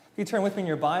You can turn with me in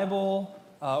your Bible,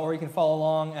 or you can follow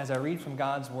along as I read from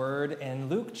God's Word in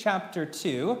Luke chapter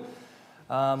 2.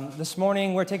 This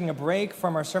morning, we're taking a break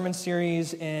from our sermon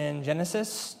series in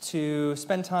Genesis to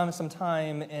spend some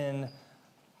time in one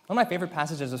of my favorite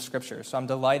passages of Scripture. So I'm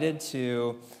delighted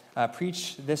to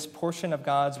preach this portion of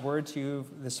God's Word to you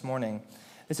this morning.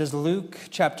 This is Luke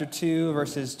chapter 2,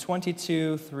 verses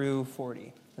 22 through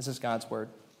 40. This is God's Word.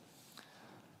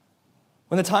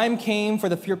 When the time came for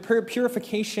the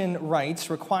purification rites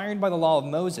required by the law of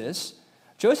Moses,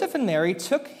 Joseph and Mary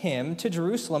took him to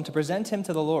Jerusalem to present him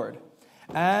to the Lord.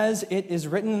 As it is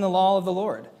written in the law of the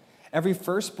Lord, every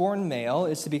firstborn male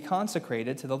is to be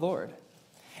consecrated to the Lord,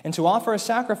 and to offer a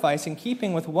sacrifice in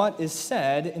keeping with what is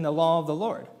said in the law of the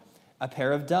Lord, a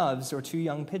pair of doves or 2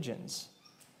 young pigeons.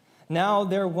 Now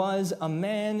there was a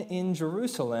man in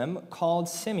Jerusalem called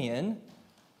Simeon,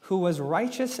 who was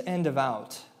righteous and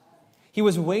devout. He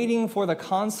was waiting for the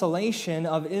consolation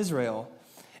of Israel,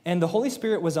 and the Holy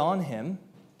Spirit was on him.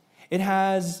 It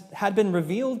had been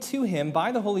revealed to him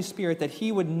by the Holy Spirit that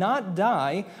he would not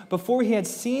die before he had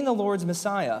seen the Lord's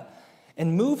Messiah.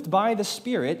 And moved by the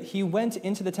Spirit, he went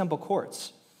into the temple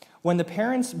courts. When the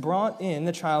parents brought in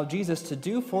the child Jesus to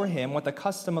do for him what the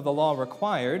custom of the law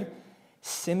required,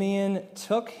 Simeon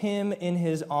took him in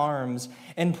his arms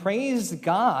and praised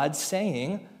God,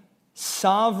 saying,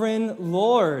 "Sovereign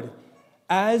Lord,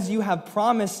 as you have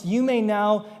promised, you may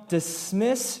now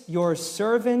dismiss your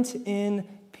servant in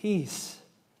peace.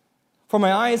 For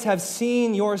my eyes have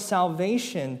seen your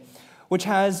salvation, which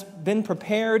has been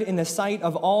prepared in the sight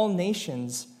of all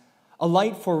nations, a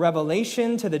light for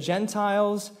revelation to the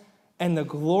Gentiles and the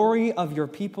glory of your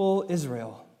people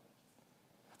Israel."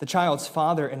 The child's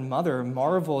father and mother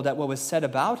marveled at what was said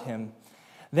about him.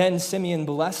 Then Simeon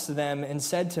blessed them and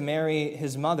said to Mary,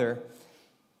 his mother,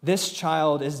 "This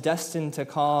child is destined to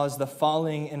cause the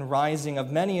falling and rising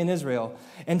of many in Israel,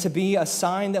 and to be a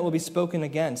sign that will be spoken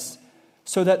against,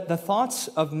 so that the thoughts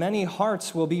of many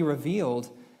hearts will be revealed,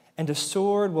 and a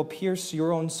sword will pierce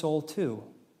your own soul too."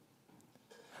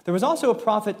 There was also a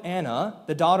prophet Anna,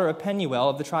 the daughter of Penuel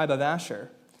of the tribe of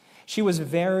Asher. She was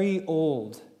very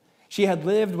old. She had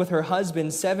lived with her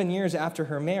husband 7 years after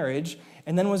her marriage,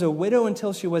 and then was a widow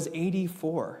until she was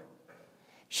 84.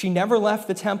 She never left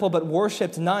the temple but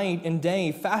worshipped night and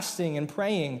day, fasting and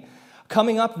praying.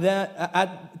 Coming up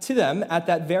to them at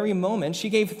that very moment, she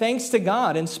gave thanks to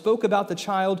God and spoke about the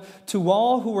child to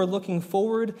all who were looking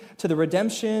forward to the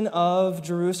redemption of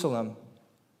Jerusalem.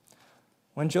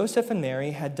 When Joseph and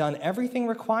Mary had done everything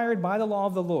required by the law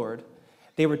of the Lord,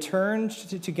 they returned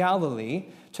to Galilee,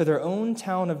 to their own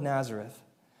town of Nazareth.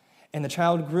 And the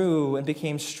child grew and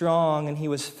became strong, and he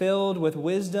was filled with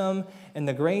wisdom, and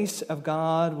the grace of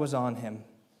God was on him.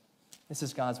 This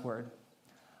is God's word.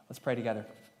 Let's pray together.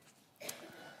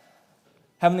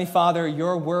 Heavenly Father,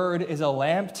 your word is a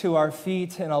lamp to our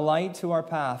feet and a light to our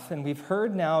path. And we've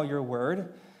heard now your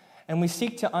word, and we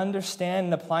seek to understand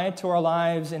and apply it to our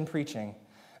lives in preaching.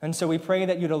 And so we pray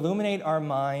that you'd illuminate our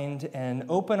mind and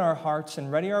open our hearts and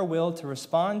ready our will to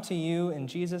respond to you in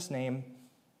Jesus' name.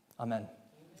 Amen.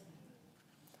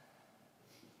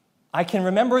 I can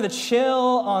remember the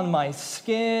chill on my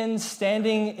skin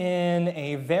standing in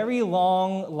a very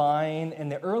long line in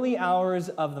the early hours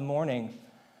of the morning.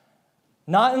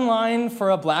 Not in line for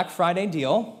a Black Friday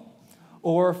deal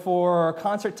or for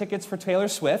concert tickets for Taylor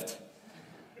Swift.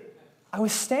 I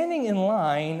was standing in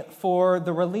line for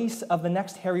the release of the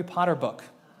next Harry Potter book.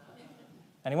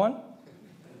 Anyone?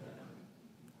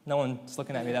 No one's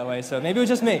looking at me that way, so maybe it was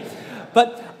just me.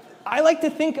 But I like to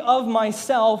think of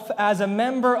myself as a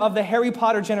member of the Harry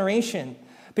Potter generation,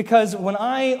 because when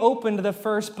I opened the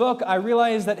first book, I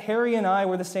realized that Harry and I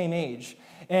were the same age.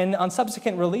 And on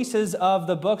subsequent releases of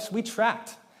the books, we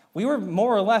tracked. We were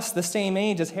more or less the same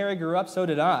age. As Harry grew up, so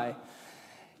did I.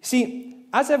 See,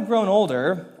 as I've grown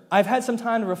older, I've had some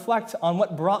time to reflect on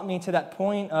what brought me to that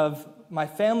point of my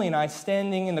family and I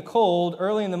standing in the cold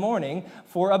early in the morning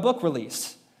for a book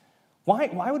release.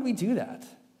 Why would we do that?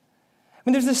 I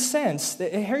mean, there's this sense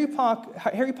that the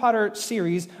Harry Potter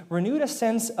series renewed a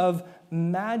sense of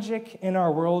magic in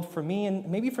our world for me and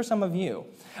maybe for some of you.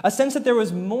 A sense that there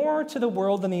was more to the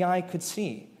world than the eye could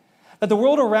see. That the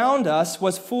world around us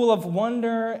was full of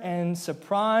wonder and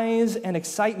surprise and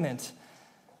excitement.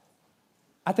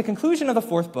 At the conclusion of the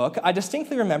 4th book, I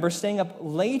distinctly remember staying up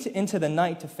late into the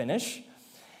night to finish,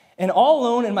 and all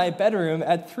alone in my bedroom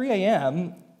at 3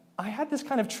 a.m., I had this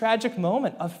kind of tragic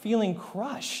moment of feeling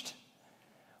crushed.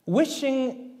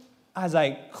 Wishing, as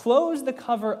I closed the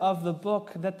cover of the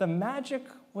book, that the magic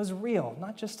was real,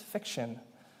 not just fiction.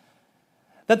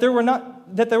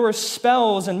 that there were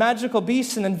spells and magical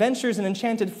beasts and adventures and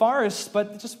enchanted forests, but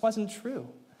it just wasn't true.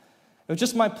 It was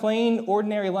just my plain,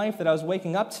 ordinary life that I was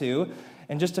waking up to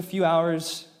in just a few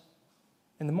hours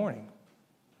in the morning.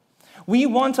 We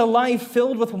want a life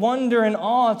filled with wonder and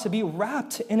awe, to be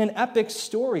wrapped in an epic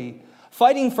story,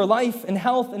 fighting for life and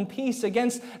health and peace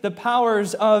against the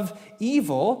powers of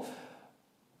evil,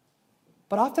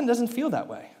 but often doesn't feel that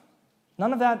way.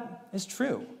 None of that is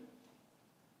true.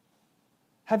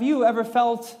 Have you ever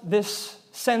felt this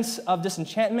sense of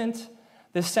disenchantment,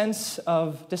 this sense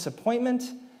of disappointment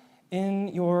in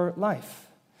your life?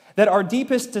 That our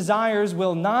deepest desires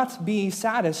will not be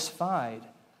satisfied?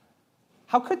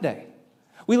 How could they?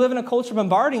 We live in a culture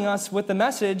bombarding us with the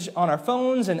message on our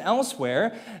phones and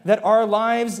elsewhere that our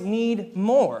lives need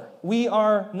more. We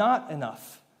are not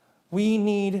enough. We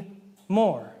need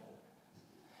more.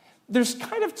 There's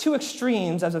kind of two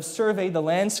extremes as I've surveyed the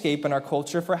landscape in our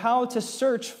culture for how to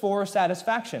search for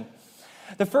satisfaction.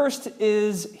 The first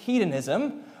is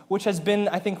hedonism, which has been,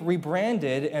 I think,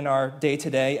 rebranded in our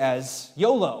day-to-day as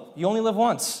YOLO. You only live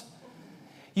once.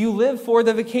 You live for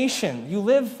the vacation. You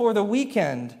live for the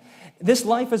weekend. This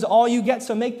life is all you get,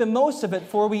 so make the most of it,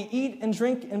 for we eat and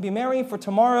drink and be merry, for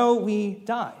tomorrow we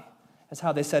die. That's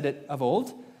how they said it of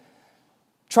old.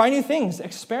 Try new things,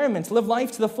 experiment, live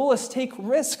life to the fullest, take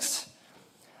risks.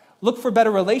 Look for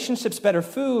better relationships, better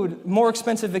food, more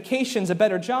expensive vacations, a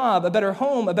better job, a better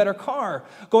home, a better car.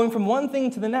 Going from one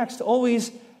thing to the next,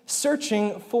 always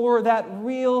searching for that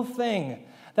real thing,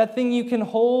 that thing you can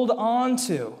hold on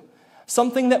to,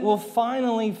 something that will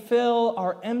finally fill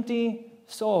our empty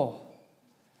soul.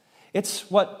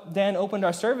 It's what Dan opened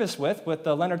our service with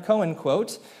the Leonard Cohen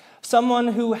quote. Someone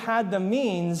who had the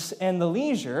means and the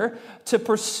leisure to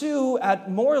pursue at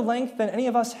more length than any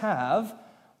of us have,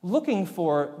 looking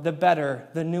for the better,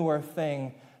 the newer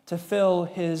thing to fill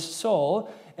his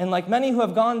soul. And like many who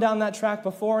have gone down that track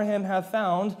before him have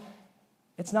found,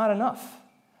 it's not enough.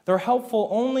 They're helpful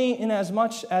only in as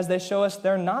much as they show us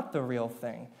they're not the real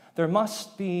thing. There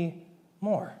must be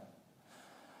more.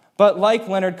 But like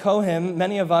Leonard Cohen,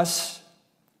 many of us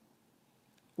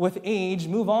with age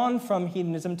move on from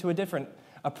hedonism to a different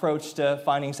approach to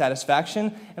finding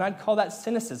satisfaction, and I'd call that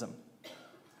cynicism.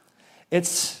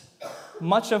 It's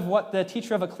much of what the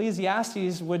teacher of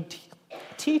Ecclesiastes would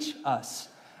teach us,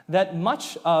 that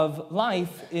much of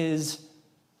life is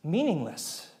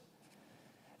meaningless.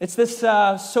 It's this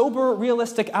sober,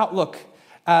 realistic outlook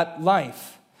at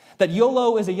life, that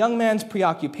YOLO is a young man's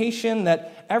preoccupation,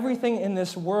 that everything in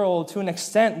this world, to an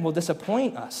extent, will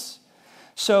disappoint us.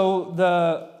 So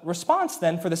the response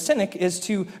then for the cynic is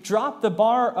to drop the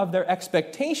bar of their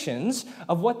expectations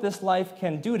of what this life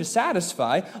can do to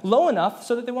satisfy low enough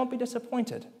so that they won't be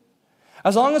disappointed.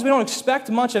 As long as we don't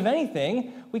expect much of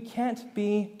anything, we can't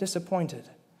be disappointed.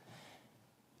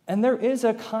 And there is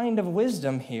a kind of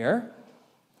wisdom here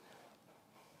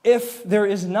if there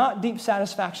is not deep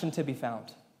satisfaction to be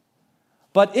found.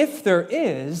 But if there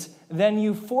is, then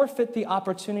you forfeit the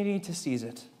opportunity to seize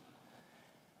it.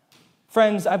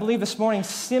 Friends, I believe this morning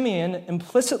Simeon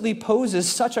implicitly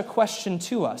poses such a question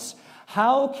to us.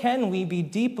 How can we be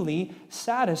deeply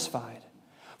satisfied?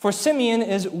 For Simeon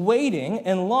is waiting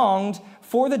and longed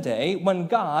for the day when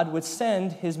God would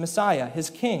send his Messiah, his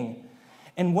King.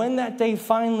 And when that day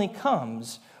finally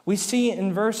comes, we see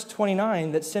in verse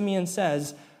 29 that Simeon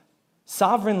says,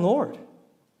 "Sovereign Lord,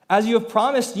 as you have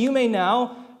promised, you may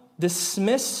now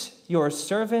dismiss your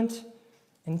servant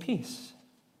in peace."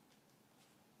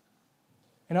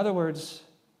 In other words,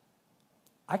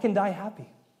 I can die happy.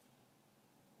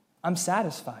 I'm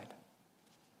satisfied.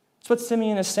 That's what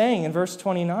Simeon is saying in verse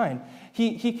 29.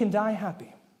 He can die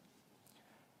happy.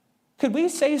 Could we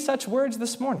say such words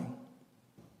this morning?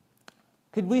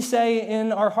 Could we say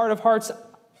in our heart of hearts,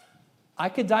 I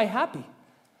could die happy.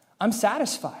 I'm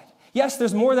satisfied. Yes,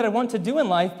 there's more that I want to do in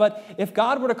life, but if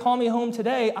God were to call me home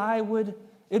today,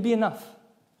 it'd be enough.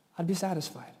 I'd be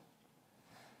satisfied.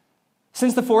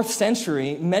 Since the 4th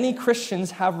century, many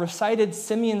Christians have recited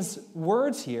Simeon's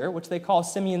words here, which they call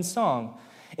Simeon's song,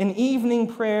 an evening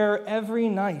prayer every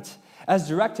night, as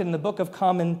directed in the Book of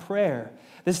Common Prayer.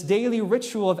 This daily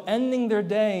ritual of ending their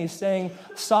day saying,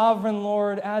 "Sovereign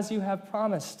Lord, as you have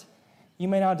promised, you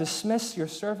may now dismiss your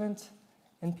servant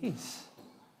in peace."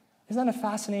 Isn't that a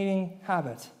fascinating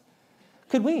habit?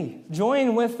 Could we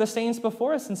join with the saints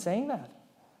before us in saying that?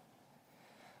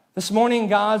 This morning,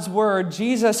 God's word,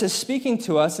 Jesus is speaking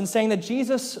to us and saying that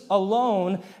Jesus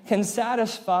alone can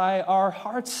satisfy our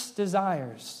heart's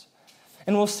desires.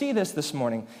 And we'll see this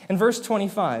morning. In verse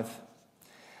 25,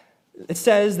 it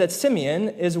says that Simeon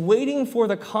is waiting for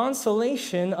the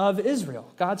consolation of Israel,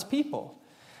 God's people.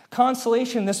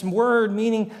 Consolation, this word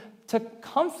meaning to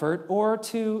comfort or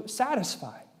to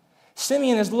satisfy.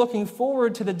 Simeon is looking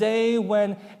forward to the day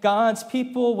when God's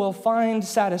people will find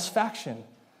satisfaction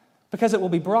because it will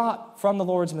be brought from the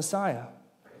Lord's Messiah.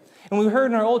 And we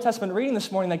heard in our Old Testament reading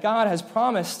this morning that God has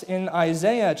promised in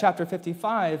Isaiah chapter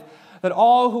 55 that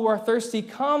all who are thirsty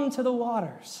come to the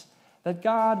waters, that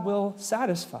God will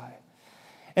satisfy.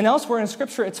 And elsewhere in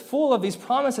Scripture, it's full of these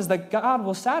promises that God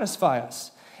will satisfy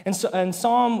us. In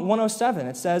Psalm 107,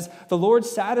 it says, "The Lord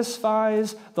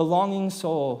satisfies the longing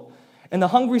soul, and the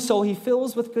hungry soul he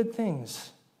fills with good things."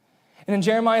 And in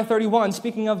Jeremiah 31,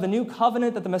 speaking of the new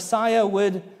covenant that the Messiah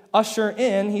would usher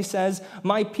in, he says,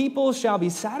 "My people shall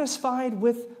be satisfied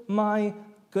with my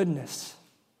goodness."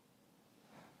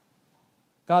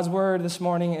 God's word this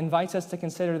morning invites us to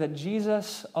consider that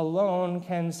Jesus alone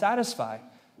can satisfy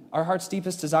our heart's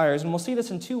deepest desires. And we'll see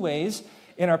this in two ways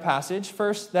in our passage.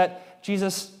 First, that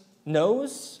Jesus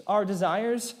knows our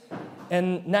desires,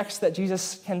 and next, that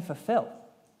Jesus can fulfill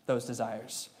those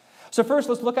desires. So first,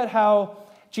 let's look at how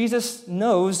Jesus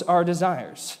knows our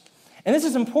desires. And this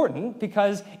is important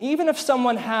because even if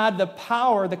someone had the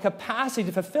power, the capacity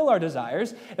to fulfill our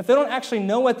desires, if they don't actually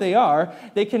know what they are,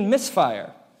 they can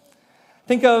misfire.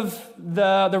 Think of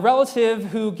the relative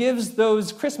who gives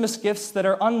those Christmas gifts that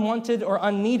are unwanted or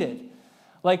unneeded,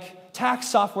 like tax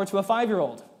software to a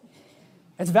 5-year-old.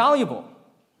 It's valuable,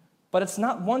 but it's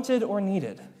not wanted or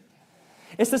needed.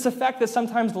 It's this effect that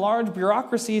sometimes large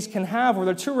bureaucracies can have where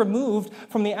they're too removed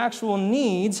from the actual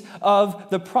needs of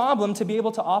the problem to be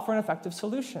able to offer an effective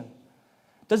solution.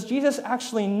 Does Jesus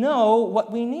actually know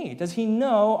what we need? Does he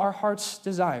know our heart's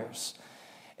desires?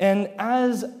 And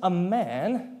as a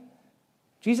man,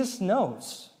 Jesus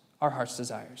knows our heart's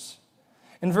desires.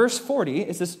 In verse 40,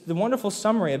 it's the wonderful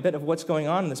summary a bit of what's going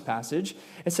on in this passage.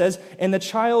 It says, "And the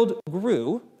child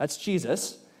grew," that's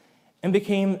Jesus, "and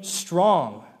became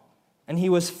strong, and he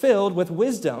was filled with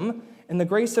wisdom, and the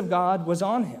grace of God was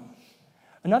on him."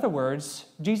 In other words,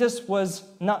 Jesus was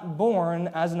not born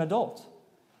as an adult.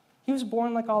 He was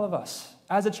born like all of us,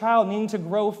 as a child needing to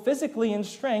grow physically in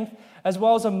strength as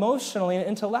well as emotionally and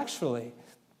intellectually.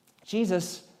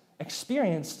 Jesus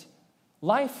experienced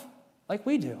life like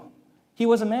we do. He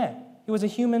was a man. He was a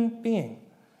human being.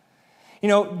 You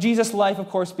know, Jesus' life, of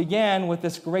course, began with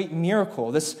this great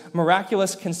miracle, this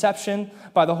miraculous conception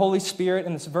by the Holy Spirit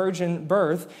and this virgin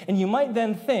birth. And you might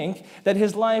then think that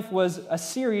his life was a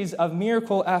series of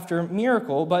miracle after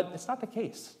miracle, but it's not the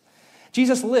case.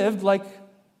 Jesus lived like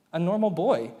a normal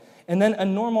boy and then a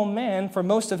normal man for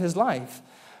most of his life.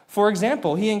 For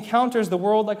example, he encounters the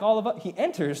world like all of us. He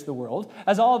enters the world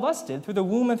as all of us did through the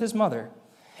womb of his mother.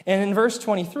 And in verse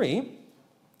 23,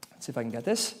 let's see if I can get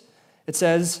this. It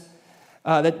says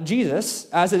that Jesus,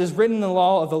 as it is written in the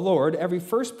law of the Lord, every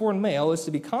firstborn male is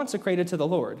to be consecrated to the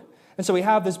Lord. And so we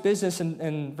have this business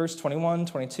in verse 21,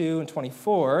 22, and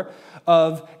 24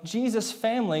 of Jesus'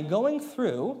 family going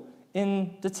through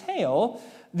in detail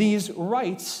these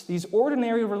rites, these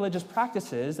ordinary religious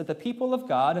practices that the people of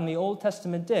God in the Old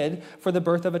Testament did for the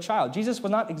birth of a child. Jesus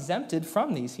was not exempted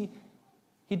from these. He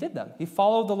did them. He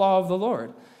followed the law of the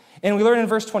Lord. And we learn in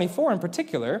verse 24 in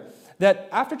particular that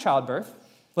after childbirth,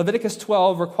 Leviticus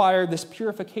 12 required this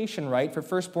purification rite for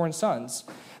firstborn sons.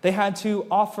 They had to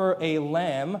offer a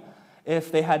lamb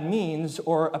if they had means,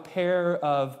 or a pair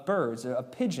of birds,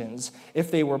 of pigeons,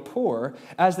 if they were poor,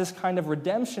 as this kind of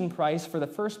redemption price for the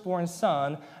firstborn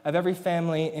son of every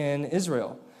family in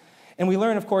Israel. And we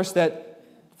learn, of course, that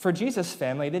for Jesus'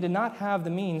 family, they did not have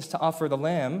the means to offer the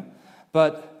lamb,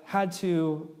 but had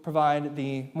to provide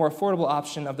the more affordable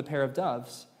option of the pair of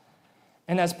doves.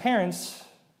 And as parents,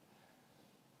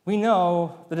 we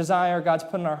know the desire God's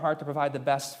put in our heart to provide the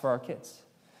best for our kids.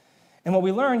 And what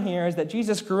we learn here is that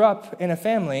Jesus grew up in a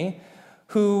family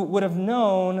who would have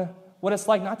known what it's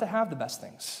like not to have the best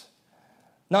things,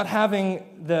 not having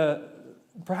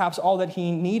perhaps all that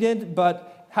he needed,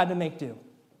 but had to make do,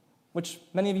 which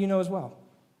many of you know as well.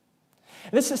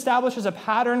 This establishes a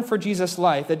pattern for Jesus'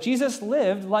 life, that Jesus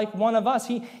lived like one of us.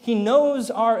 He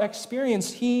knows our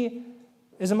experience. He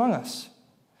is among us.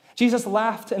 Jesus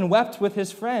laughed and wept with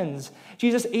his friends.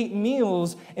 Jesus ate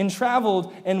meals and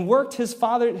traveled and worked his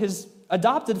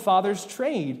adopted father's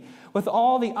trade with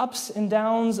all the ups and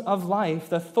downs of life,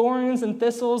 the thorns and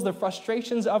thistles, the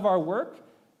frustrations of our work.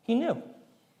 He knew.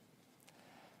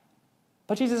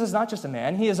 But Jesus is not just a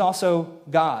man. He is also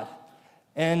God.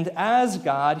 And as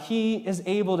God, he is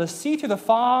able to see through the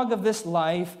fog of this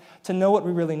life to know what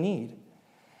we really need.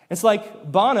 It's like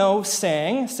Bono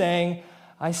saying,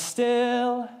 "I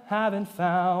still haven't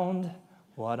found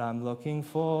what I'm looking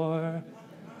for."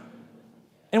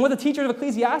 And what the teacher of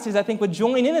Ecclesiastes, I think, would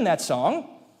join in that song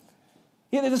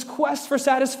This quest for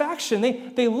satisfaction.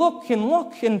 They look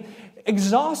and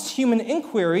exhaust human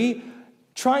inquiry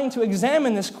trying to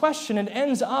examine this question, and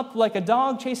ends up like a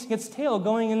dog chasing its tail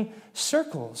going in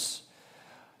circles.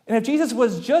 And if Jesus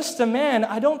was just a man,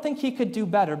 I don't think he could do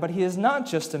better, but he is not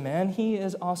just a man, he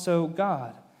is also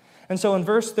God. And so in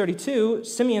verse 32,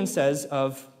 Simeon says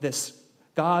of this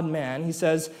God-man, he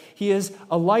says, he is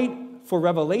a light for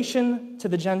revelation to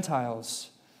the Gentiles.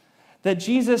 That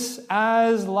Jesus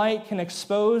as light can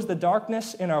expose the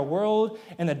darkness in our world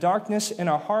and the darkness in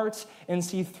our hearts and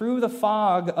see through the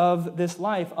fog of this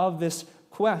life, of this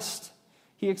quest.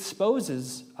 He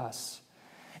exposes us.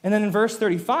 And then in verse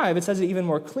 35, it says it even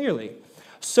more clearly.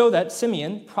 So that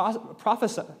Simeon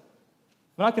prophesied. I'm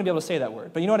not going to be able to say that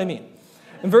word, but you know what I mean.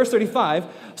 In verse 35,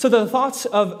 so the thoughts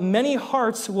of many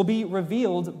hearts will be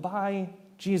revealed by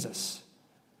Jesus.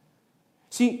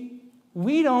 See,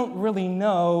 we don't really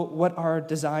know what our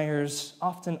desires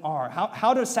often are,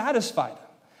 how to satisfy them.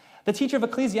 The teacher of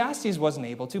Ecclesiastes wasn't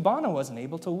able to, Bono wasn't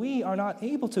able to, we are not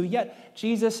able to, yet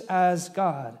Jesus as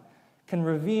God can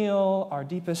reveal our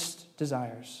deepest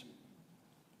desires.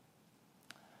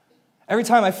 Every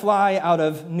time I fly out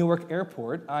of Newark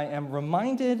Airport, I am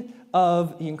reminded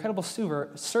of the incredible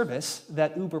service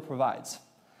that Uber provides.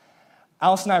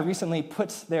 Alice and I recently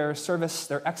put their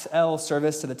XL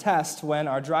service to the test when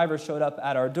our driver showed up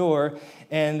at our door,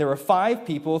 and there were 5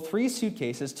 people, 3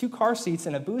 suitcases, 2 car seats,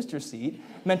 and a booster seat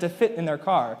meant to fit in their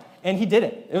car. And he did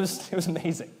it. It was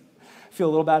amazing. I feel a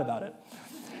little bad about it.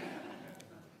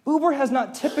 Uber has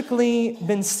not typically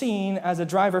been seen as a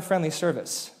driver-friendly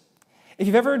service. If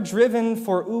you've ever driven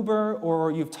for Uber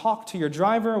or you've talked to your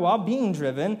driver while being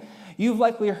driven, you've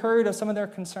likely heard of some of their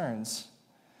concerns.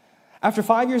 After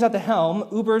 5 years at the helm,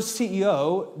 Uber's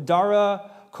CEO, Dara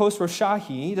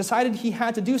Khosrowshahi, decided he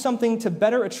had to do something to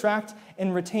better attract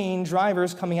and retain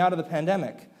drivers coming out of the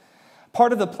pandemic.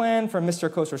 Part of the plan for Mr.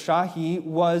 Khosrowshahi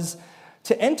was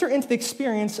to enter into the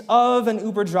experience of an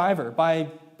Uber driver by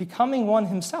becoming one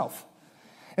himself.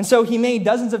 And so he made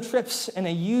dozens of trips in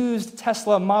a used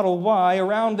Tesla Model Y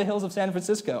around the hills of San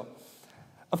Francisco.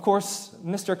 Of course,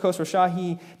 Mr.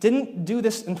 Khosrowshahi didn't do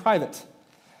this in private.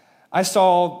 I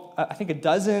saw, I think, a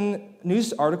dozen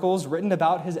news articles written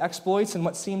about his exploits and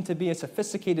what seemed to be a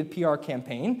sophisticated PR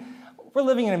campaign. We're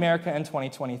living in America in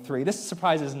 2023. This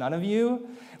surprises none of you.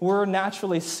 We're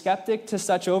naturally skeptic to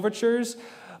such overtures,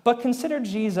 but consider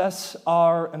Jesus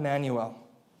our Emmanuel.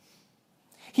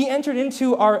 He entered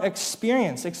into our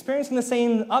experiencing the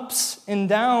same ups and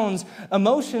downs,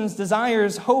 emotions,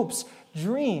 desires, hopes,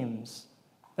 dreams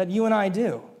that you and I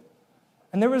do.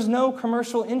 And there was no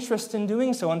commercial interest in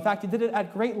doing so. In fact, he did it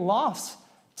at great loss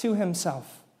to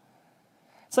himself.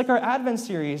 It's like our Advent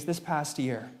series this past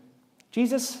year.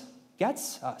 Jesus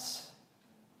gets us.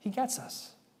 He gets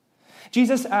us.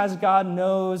 Jesus, as God,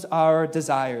 knows our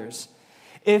desires.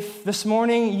 If this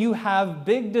morning you have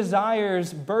big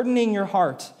desires burdening your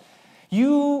heart,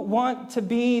 you want to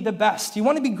be the best, you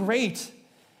want to be great,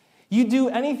 you do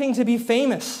anything to be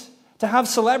famous, to have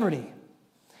celebrity,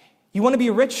 you want to be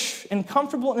rich and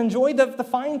comfortable and enjoy the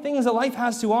fine things that life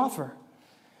has to offer.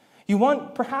 You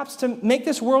want perhaps to make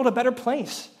this world a better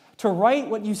place, to right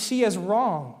what you see as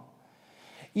wrong.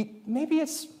 Maybe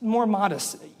it's more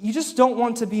modest. You just don't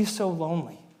want to be so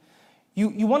lonely.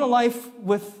 You want a life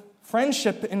with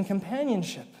friendship and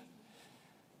companionship.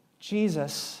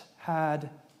 Jesus had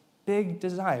big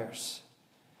desires.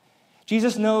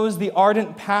 Jesus knows the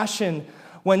ardent passion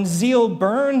when zeal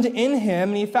burned in him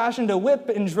and he fashioned a whip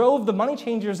and drove the money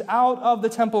changers out of the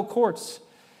temple courts.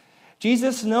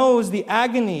 Jesus knows the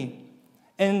agony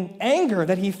and anger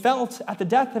that he felt at the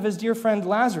death of his dear friend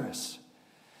Lazarus.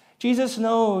 Jesus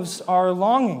knows our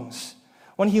longings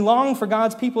when he longed for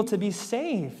God's people to be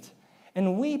saved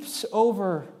and weeps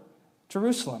over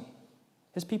Jerusalem,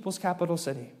 his people's capital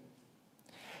city.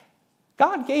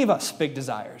 God gave us big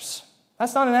desires.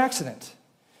 That's not an accident.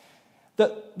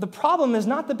 The problem is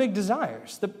not the big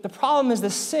desires. The problem is the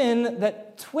sin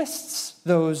that twists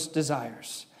those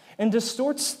desires and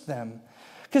distorts them.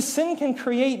 Because sin can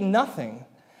create nothing.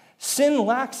 Sin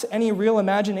lacks any real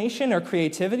imagination or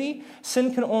creativity.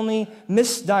 Sin can only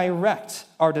misdirect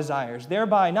our desires,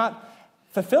 thereby not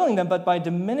fulfilling them, but by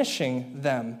diminishing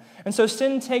them. And so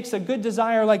sin takes a good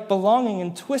desire like belonging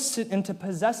and twists it into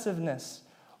possessiveness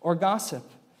or gossip.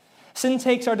 Sin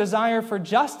takes our desire for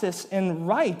justice and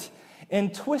right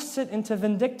and twists it into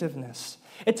vindictiveness.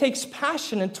 It takes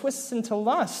passion and twists into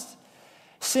lust.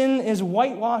 Sin is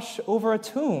whitewash over a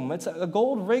tomb. It's a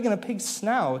gold rig and a pig's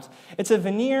snout. It's a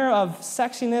veneer of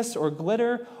sexiness or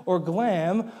glitter or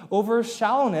glam over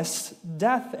shallowness,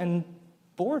 death, and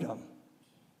boredom.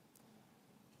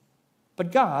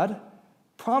 But God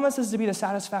promises to be the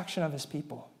satisfaction of his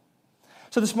people.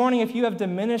 So this morning, if you have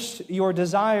diminished your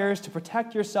desires to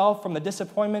protect yourself from the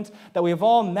disappointment that we have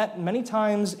all met many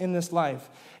times in this life,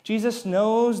 Jesus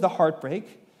knows the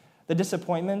heartbreak, the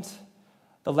disappointment,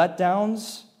 the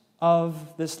letdowns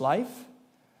of this life.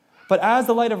 But as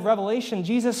the light of revelation,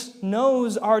 Jesus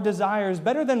knows our desires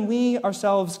better than we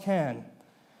ourselves can.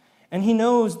 And he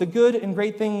knows the good and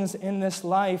great things in this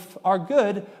life are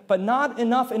good, but not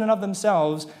enough in and of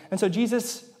themselves. And so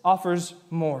Jesus offers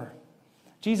more.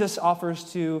 Jesus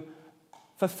offers to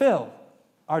fulfill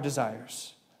our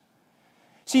desires.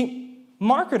 See,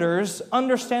 marketers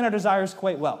understand our desires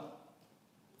quite well.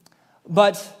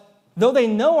 But though they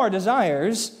know our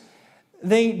desires,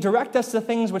 they direct us to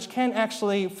things which can't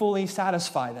actually fully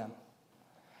satisfy them.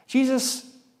 Jesus,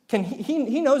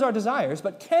 he knows our desires,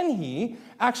 but can he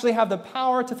actually have the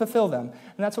power to fulfill them?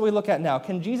 And that's what we look at now.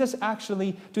 Can Jesus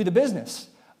actually do the business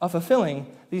of fulfilling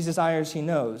these desires he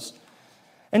knows?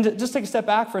 And to just take a step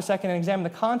back for a second and examine the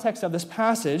context of this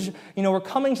passage, we're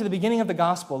coming to the beginning of the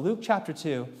gospel, Luke chapter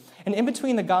 2. And in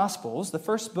between the gospels, the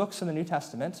first books in the New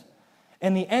Testament,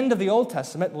 and the end of the Old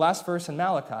Testament, the last verse in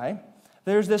Malachi,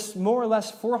 there's this more or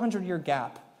less 400-year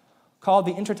gap called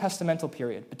the intertestamental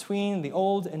period between the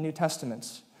Old and New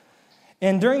Testaments.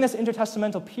 And during this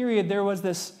intertestamental period, there was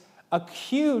this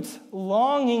acute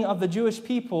longing of the Jewish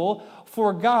people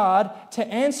for God to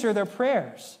answer their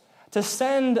prayers, to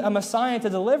send a Messiah to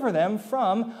deliver them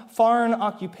from foreign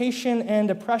occupation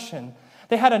and oppression.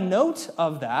 They had a note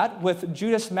of that with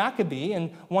Judas Maccabee in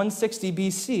 160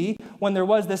 BC when there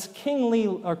was this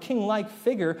king-like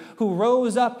figure who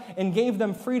rose up and gave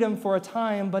them freedom for a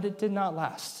time, but it did not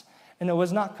last, and it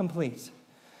was not complete.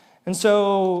 And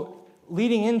so,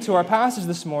 leading into our passage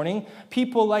this morning,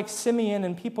 people like Simeon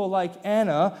and people like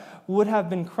Anna would have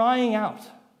been crying out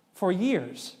for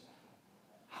years,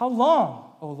 "How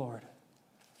long, O Lord?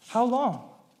 How long?"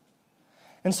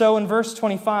 And so in verse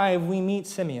 25, we meet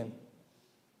Simeon.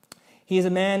 He is a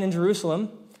man in Jerusalem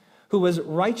who was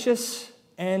righteous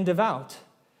and devout.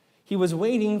 He was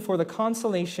waiting for the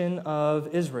consolation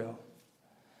of Israel.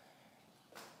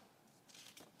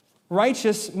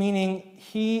 Righteous meaning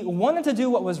he wanted to do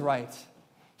what was right.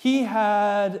 He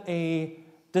had a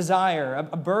desire,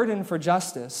 a burden for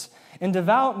justice. And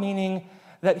devout meaning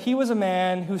that he was a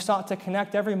man who sought to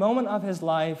connect every moment of his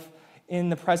life in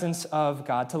the presence of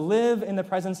God, to live in the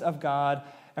presence of God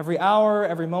every hour,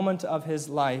 every moment of his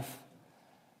life.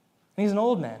 And he's an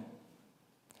old man.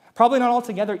 Probably not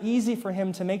altogether easy for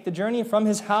him to make the journey from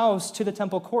his house to the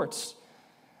temple courts.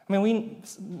 I mean,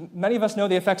 many of us know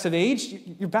the effects of age.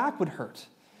 Your back would hurt.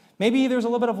 Maybe there's a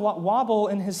little bit of wobble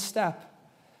in his step.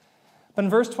 But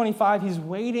in verse 25, he's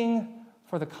waiting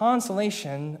for the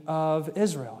consolation of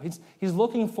Israel. He's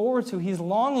looking forward to, he's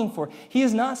longing for. He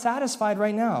is not satisfied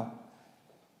right now.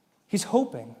 He's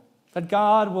hoping that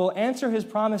God will answer his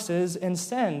promises and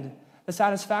send the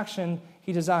satisfaction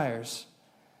he desires.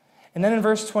 And then in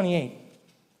verse 28,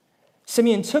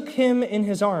 Simeon took him in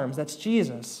his arms, that's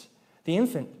Jesus, the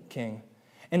infant king,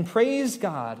 and praised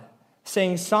God,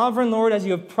 saying, "Sovereign Lord, as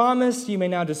you have promised, you may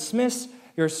now dismiss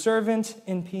your servant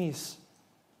in peace."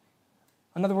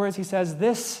 In other words, he says,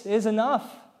 "This is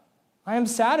enough. I am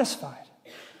satisfied.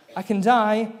 I can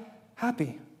die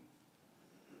happy."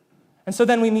 And so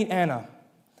then we meet Anna,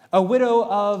 a widow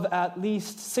of at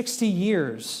least 60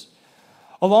 years.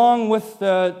 Along with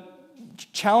the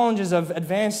challenges of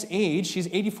advanced age, she's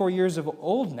 84 years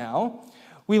old now,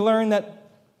 we learn that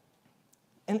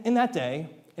in that day,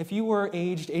 if you were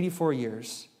aged 84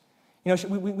 years,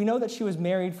 we know that she was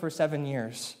married for 7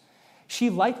 years. She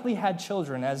likely had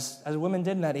children, as women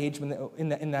did in that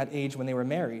age when they were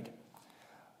married.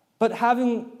 But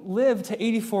having lived to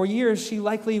 84 years, she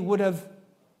likely would have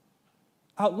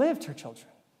outlived her children.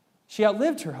 She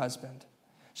outlived her husband.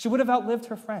 She would have outlived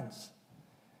her friends.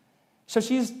 So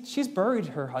she's buried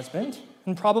her husband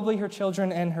and probably her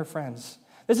children and her friends.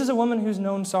 This is a woman who's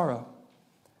known sorrow.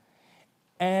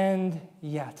 And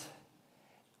yet,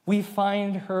 we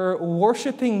find her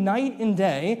worshiping night and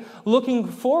day, looking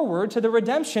forward to the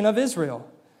redemption of Israel.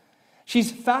 She's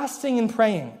fasting and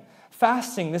praying.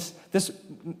 Fasting, this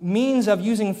means of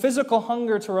using physical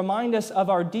hunger to remind us of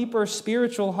our deeper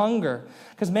spiritual hunger.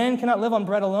 Because man cannot live on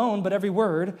bread alone, but every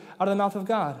word out of the mouth of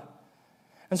God.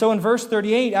 And so in verse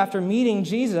 38, after meeting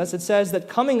Jesus, it says that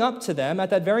coming up to them at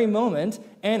that very moment,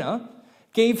 Anna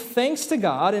gave thanks to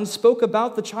God and spoke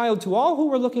about the child to all who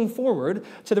were looking forward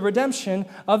to the redemption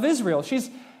of Israel. She's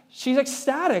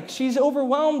ecstatic. She's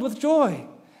overwhelmed with joy.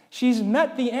 She's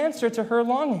met the answer to her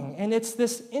longing, and it's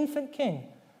this infant king,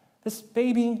 this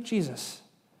baby Jesus.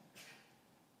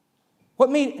 What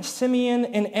made Simeon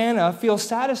and Anna feel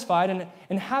satisfied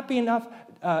and happy enough,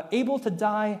 able to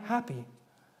die happy?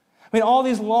 I mean, all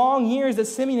these long years that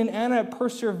Simeon and Anna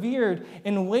persevered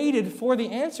and waited for the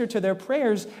answer to their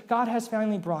prayers, God has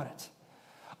finally brought it.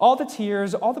 All the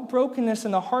tears, all the brokenness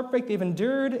and the heartbreak they've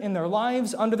endured in their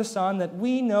lives under the sun that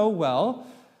we know well,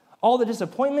 all the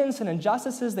disappointments and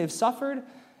injustices they've suffered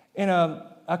in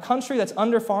a country that's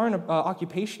under foreign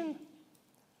occupation,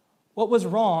 what was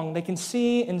wrong, they can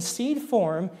see in seed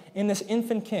form in this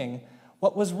infant king.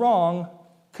 What was wrong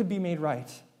could be made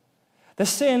right. The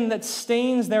sin that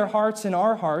stains their hearts and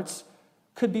our hearts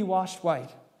could be washed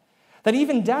white. That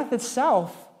even death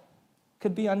itself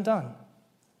could be undone.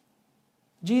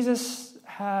 Jesus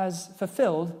has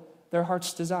fulfilled their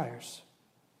heart's desires.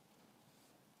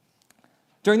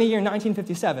 During the year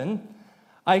 1957,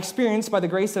 I experienced, by the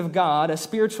grace of God, a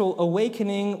spiritual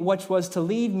awakening which was to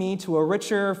lead me to a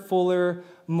richer, fuller,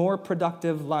 more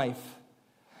productive life.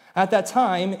 At that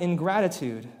time, in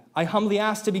gratitude, I humbly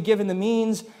asked to be given the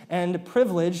means and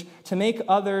privilege to make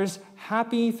others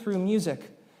happy through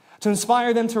music, to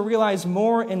inspire them to realize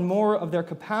more and more of their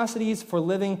capacities for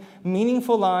living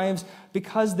meaningful lives,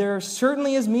 because there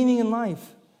certainly is meaning in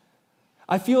life.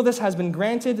 I feel this has been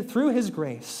granted through His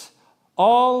grace.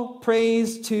 All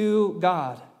praise to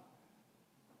God.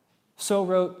 So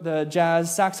wrote the jazz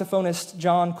saxophonist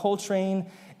John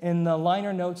Coltrane in the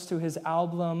liner notes to his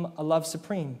album, A Love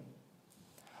Supreme.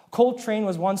 Coltrane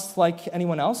was once like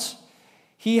anyone else.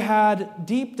 He had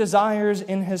deep desires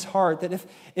in his heart that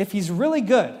if he's really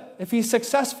good, if he's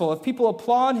successful, if people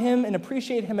applaud him and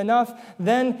appreciate him enough,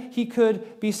 then he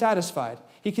could be satisfied.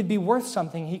 He could be worth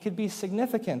something. He could be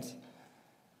significant.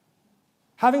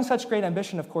 Having such great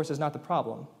ambition, of course, is not the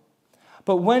problem.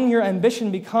 But when your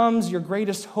ambition becomes your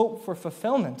greatest hope for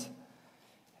fulfillment,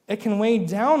 it can weigh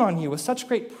down on you with such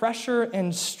great pressure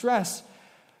and stress,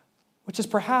 which is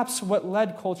perhaps what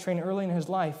led Coltrane early in his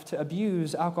life to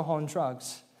abuse alcohol and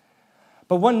drugs.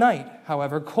 But one night,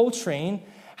 however, Coltrane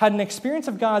had an experience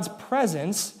of God's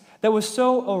presence that was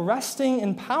so arresting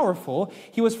and powerful,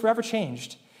 he was forever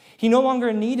changed. He no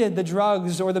longer needed the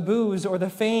drugs or the booze or the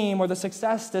fame or the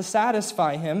success to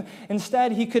satisfy him.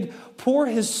 Instead, he could pour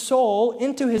his soul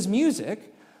into his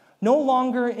music, no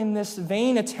longer in this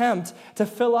vain attempt to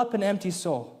fill up an empty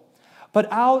soul, but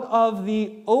out of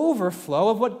the overflow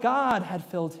of what God had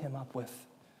filled him up with.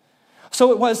 So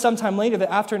it was sometime later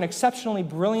that after an exceptionally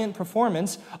brilliant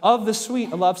performance of the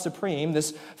suite, A Love Supreme,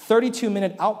 this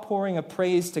 32-minute outpouring of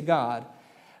praise to God,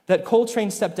 that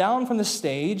Coltrane stepped down from the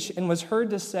stage and was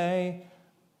heard to say,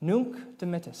 Nunc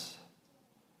dimittis,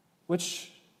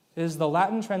 which is the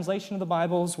Latin translation of the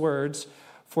Bible's words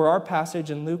for our passage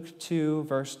in Luke 2,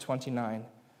 verse 29.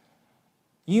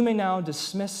 You may now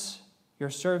dismiss your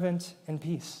servant in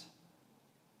peace.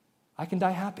 I can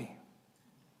die happy.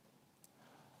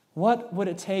 What would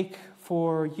it take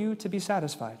for you to be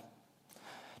satisfied?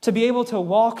 To be able to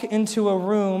walk into a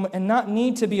room and not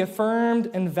need to be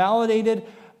affirmed and validated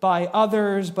by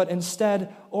others, but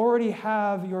instead already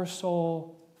have your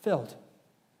soul filled.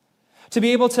 To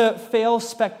be able to fail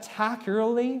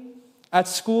spectacularly at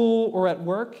school or at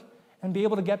work and be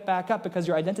able to get back up because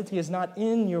your identity is not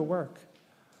in your work.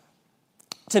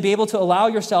 To be able to allow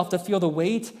yourself to feel the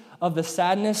weight of the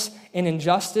sadness and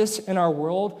injustice in our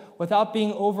world without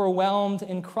being overwhelmed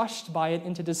and crushed by it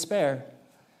into despair.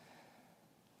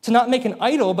 To not make an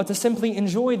idol, but to simply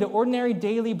enjoy the ordinary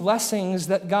daily blessings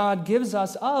that God gives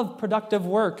us of productive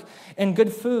work and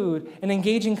good food and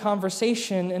engaging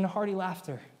conversation and hearty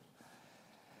laughter.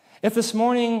 If this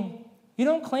morning you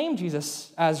don't claim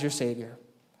Jesus as your Savior,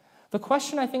 the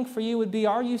question I think for you would be,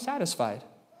 are you satisfied?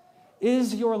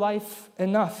 Is your life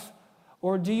enough?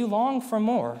 Or do you long for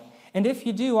more? And if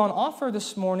you do, on offer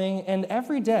this morning and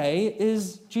every day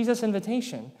is Jesus'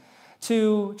 invitation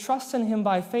to trust in Him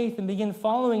by faith and begin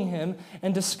following Him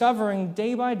and discovering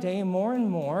day by day more and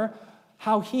more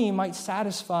how He might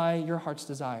satisfy your heart's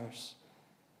desires.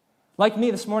 Like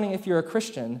me this morning, if you're a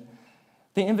Christian,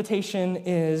 the invitation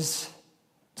is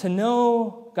to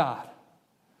know God,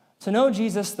 to know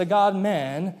Jesus, the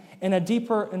God-man, in a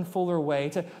deeper and fuller way,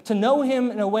 to know Him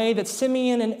in a way that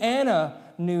Simeon and Anna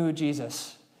knew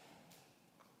Jesus.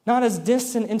 Not as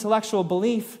distant intellectual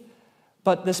belief,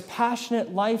 but this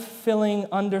passionate, life-filling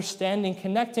understanding,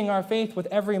 connecting our faith with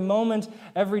every moment,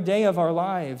 every day of our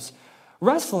lives,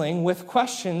 wrestling with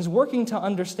questions, working to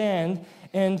understand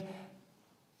and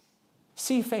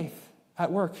see faith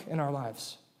at work in our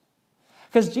lives.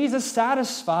 Because Jesus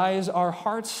satisfies our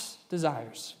heart's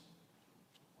desires.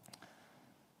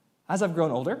 As I've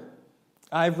grown older,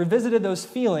 I've revisited those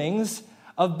feelings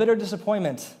of bitter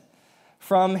disappointment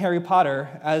from Harry Potter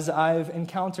as I've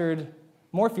encountered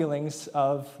more feelings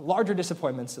of larger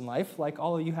disappointments in life, like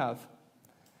all of you have.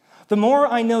 The more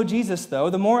I know Jesus, though,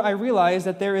 the more I realize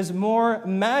that there is more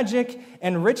magic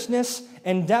and richness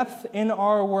and depth in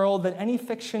our world than any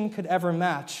fiction could ever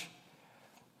match.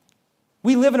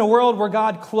 We live in a world where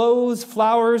God clothes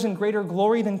flowers in greater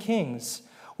glory than kings,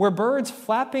 where birds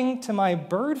flapping to my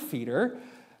bird feeder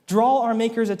draw our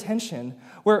Maker's attention,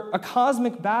 where a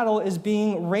cosmic battle is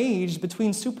being raged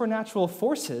between supernatural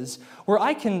forces, where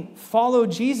I can follow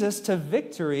Jesus to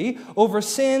victory over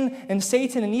sin and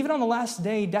Satan, and even on the last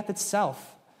day, death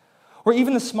itself. Where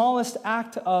even the smallest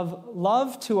act of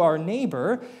love to our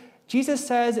neighbor, Jesus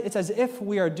says it's as if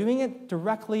we are doing it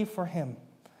directly for him.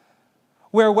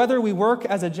 Where whether we work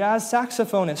as a jazz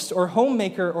saxophonist or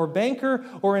homemaker or banker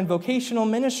or in vocational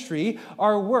ministry,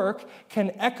 our work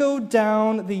can echo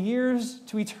down the years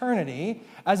to eternity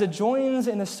as it joins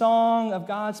in the song of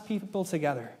God's people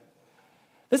together.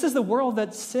 This is the world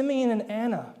that Simeon and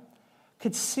Anna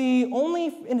could see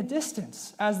only in a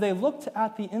distance as they looked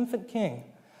at the infant king,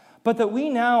 but that we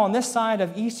now on this side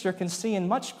of Easter can see in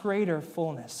much greater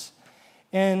fullness.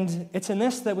 And it's in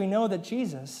this that we know that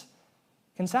Jesus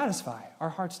can satisfy our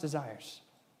heart's desires.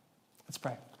 Let's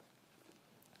pray.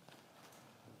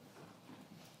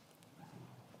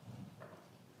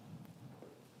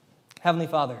 Heavenly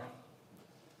Father,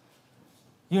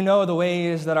 you know the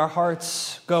ways that our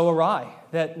hearts go awry,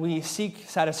 that we seek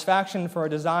satisfaction for our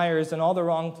desires in all the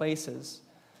wrong places.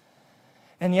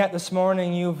 And yet this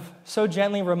morning you've so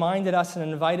gently reminded us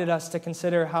and invited us to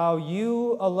consider how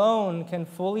you alone can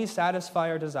fully satisfy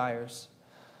our desires.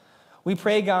 We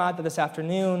pray, God, that this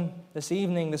afternoon, this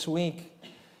evening, this week,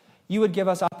 you would give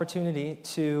us opportunity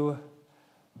to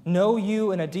know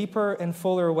you in a deeper and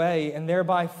fuller way and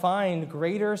thereby find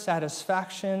greater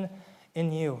satisfaction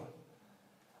in you.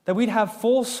 That we'd have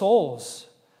full souls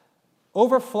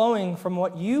overflowing from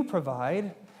what you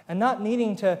provide and not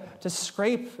needing to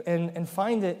scrape and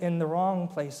find it in the wrong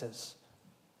places.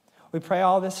 We pray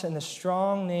all this in the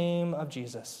strong name of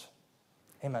Jesus.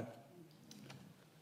 Amen.